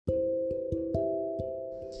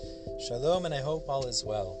Shalom, and I hope all is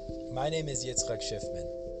well. My name is Yitzchak Schiffman.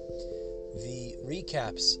 The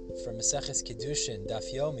recaps from Maseches Kiddushin,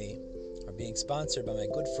 Daf Yomi, are being sponsored by my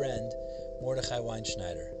good friend, Mordechai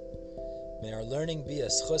Weinschneider. May our learning be a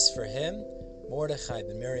schus for him, Mordechai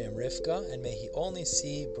ben Miriam Rivka, and may he only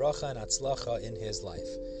see bracha and atzlacha in his life.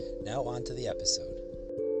 Now on to the episode.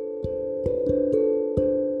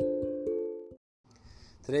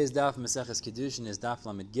 Today's daf Maseches Kiddushin is daf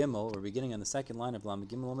Lamed Gimel. We're beginning on the second line of Lamed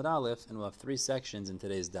Gimel Lamed Aleph, and we'll have three sections in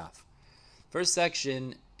today's daf. First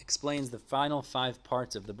section explains the final 5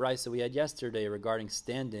 parts of the brayso we had yesterday regarding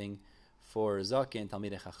standing for Zaken,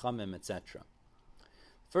 Talmidei Chachamim, etc.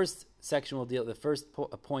 First section the first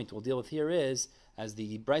point we'll deal with here is, as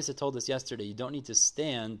the brayso told us yesterday, you don't need to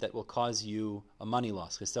stand that will cause you a money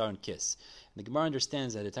loss, chisar and kiss. And the Gemara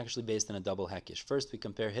understands that it's actually based on a double hekish. First, we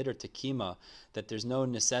compare hidur to kima, that there's no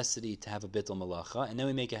necessity to have a bittul malacha, and then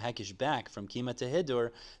we make a hekish back from kima to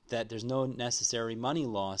hidur, that there's no necessary money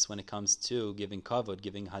loss when it comes to giving kavod,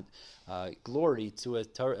 giving glory to a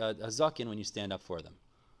zaken when you stand up for them.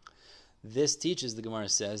 This teaches, the Gemara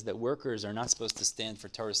says, that workers are not supposed to stand for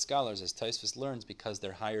Torah scholars, as Tosfos learns, because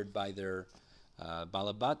they're hired by their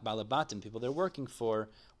balabatim, people they're working for,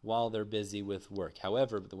 while they're busy with work.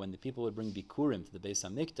 However, when the people would bring bikurim to the Beis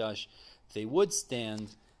HaMikdash, they would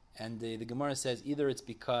stand, and the Gemara says either it's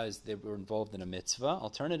because they were involved in a mitzvah,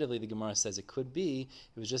 alternatively the Gemara says it could be,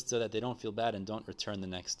 it was just so that they don't feel bad and don't return the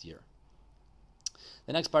next year.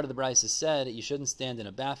 The next part of the brayso is said you shouldn't stand in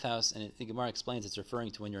a bathhouse, and the Gemara explains it's referring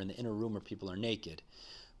to when you're in the inner room where people are naked.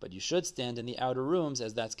 But you should stand in the outer rooms,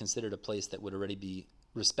 as that's considered a place that would already be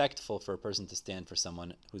respectful for a person to stand for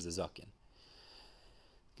someone who's a zaken.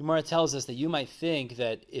 Gemara tells us that you might think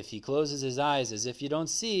that if he closes his eyes as if you don't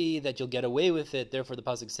see, that you'll get away with it. Therefore, the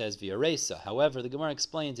pasuk says v'yaresa. However, the Gemara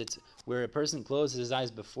explains it's where a person closes his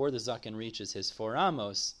eyes before the zaken reaches his 4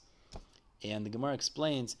 amos, and the Gemara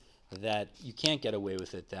explains that you can't get away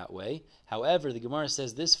with it that way. However, the Gemara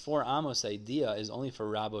says this 4 amos idea is only for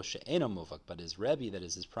Rabbo she'eno muvak, but his Rebbe, that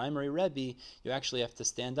is his primary Rebbe, you actually have to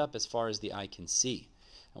stand up as far as the eye can see.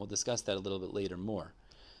 And we'll discuss that a little bit later more.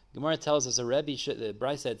 Gemara tells us the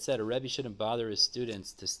brayso had said a Rebbe shouldn't bother his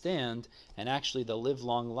students to stand, and actually they'll live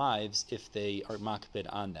long lives if they are makpid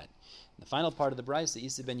on that. In the final part of the brayso,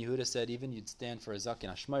 Isa ben Yehuda said even you'd stand for a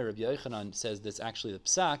zaken Ashmai. Rabbi Yochanan says that's actually the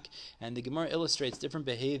psak, and the Gemara illustrates different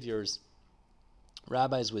behaviors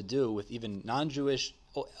rabbis would do with even non-Jewish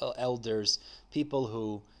elders, people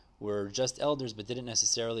who were just elders but didn't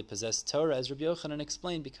necessarily possess Torah, as Rabbi Yochanan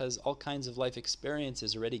explained, because all kinds of life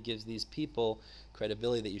experiences already gives these people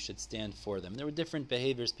credibility that you should stand for them. There were different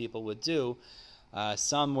behaviors people would do,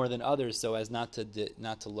 some more than others, so as not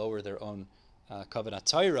to lower their own kavod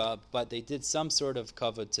HaTorah, but they did some sort of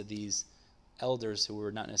kavod to these elders who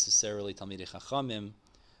were not necessarily Talmidei Chachamim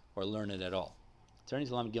or learned at all. Turning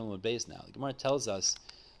to Lamed Gimel Beis now, the Gemara tells us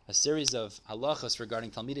a series of halachos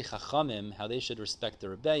regarding Talmidei Chachamim, how they should respect the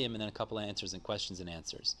Rebbeim, and then a couple of answers and questions and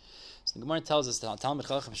answers. So the Gemara tells us that Talmid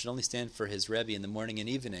Chacham should only stand for his Rebbe in the morning and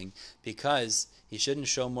evening, because he shouldn't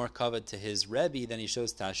show more kavod to his Rebbe than he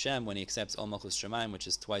shows to Hashem when he accepts Ol Malchus Shamayim, which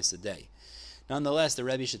is twice a day. Nonetheless, the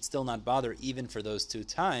Rebbe should still not bother even for those 2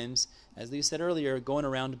 times, as you said earlier, go in a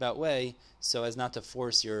roundabout way, so as not to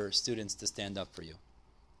force your students to stand up for you.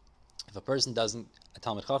 If a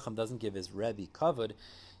Talmid Chacham doesn't give his Rebbe kavod,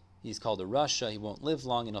 he's called a rasha, he won't live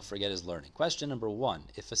long, and he'll forget his learning. Question number 1.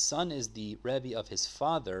 If a son is the Rebbe of his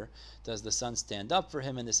father, does the son stand up for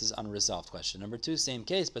him? And this is unresolved. Question number 2, same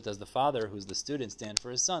case, but does the father, who's the student, stand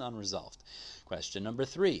for his son? Unresolved. Question number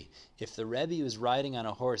 3. If the Rebbe is riding on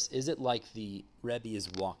a horse, is it like the Rebbe is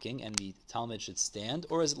walking and the Talmud should stand,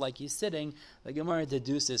 or is it like he's sitting? The Gemara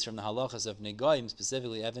deduces from the halachas of Negoim,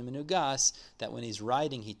 specifically Evan Menugas, that when he's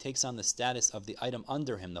riding, he takes on the status of the item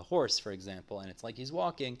under him, the horse, for example, and it's like he's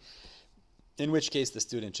walking, in which case the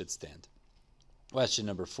student should stand. Question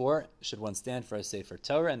number 4, should one stand for a Sefer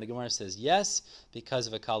Torah? And the Gemara says yes, because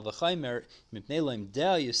of a Kal V'chaimer, Mipnei Lo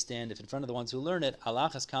Imdeh, you stand if in front of the ones who learn it,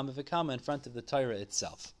 Alachas Kama V'kama, in front of the Torah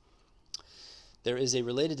itself. There is a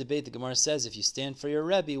related debate. The Gemara says if you stand for your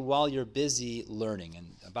Rebbe while you're busy learning,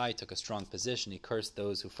 and Abai took a strong position, he cursed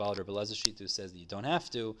those who followed Rabbi Elazar Shita, who says that you don't have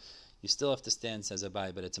to, you still have to stand, says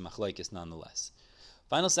Abai, but it's a machlokes nonetheless.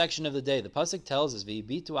 Final section of the day. The pasuk tells us,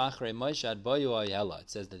 "V'yibitu achrei Moshe ad boyu ayela." It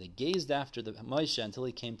says that they gazed after the Moshe until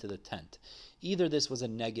he came to the tent. Either this was a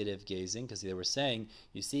negative gazing, because they were saying,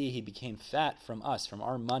 you see, he became fat from us, from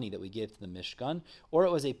our money that we gave to the Mishkan, or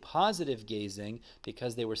it was a positive gazing,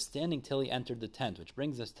 because they were standing till he entered the tent, which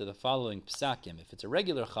brings us to the following psakim. If it's a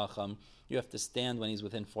regular chacham, you have to stand when he's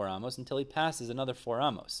within 4 amos until he passes another 4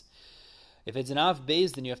 amos. If it's an Av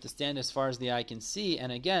Beis, then you have to stand as far as the eye can see,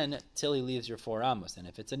 and again, till he leaves your 4 amos. And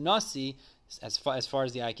if it's a Nasi, as far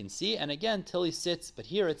as the eye can see, and again, till he sits, but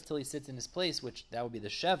here it's till he sits in his place, which that would be the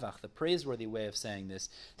Shevach, the praiseworthy way of saying this.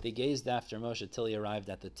 They gazed after Moshe till he arrived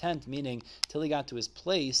at the tent, meaning till he got to his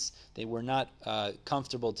place, they were not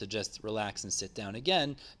comfortable to just relax and sit down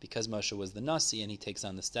again, because Moshe was the Nasi, and he takes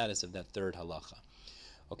on the status of that third halacha.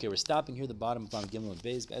 Okay, we're stopping here, the bottom of Lam Gimel and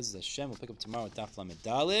Beis. Be'ez Hashem, we'll pick up tomorrow with Daf Lamed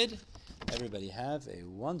Daled. Everybody have a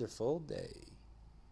wonderful day.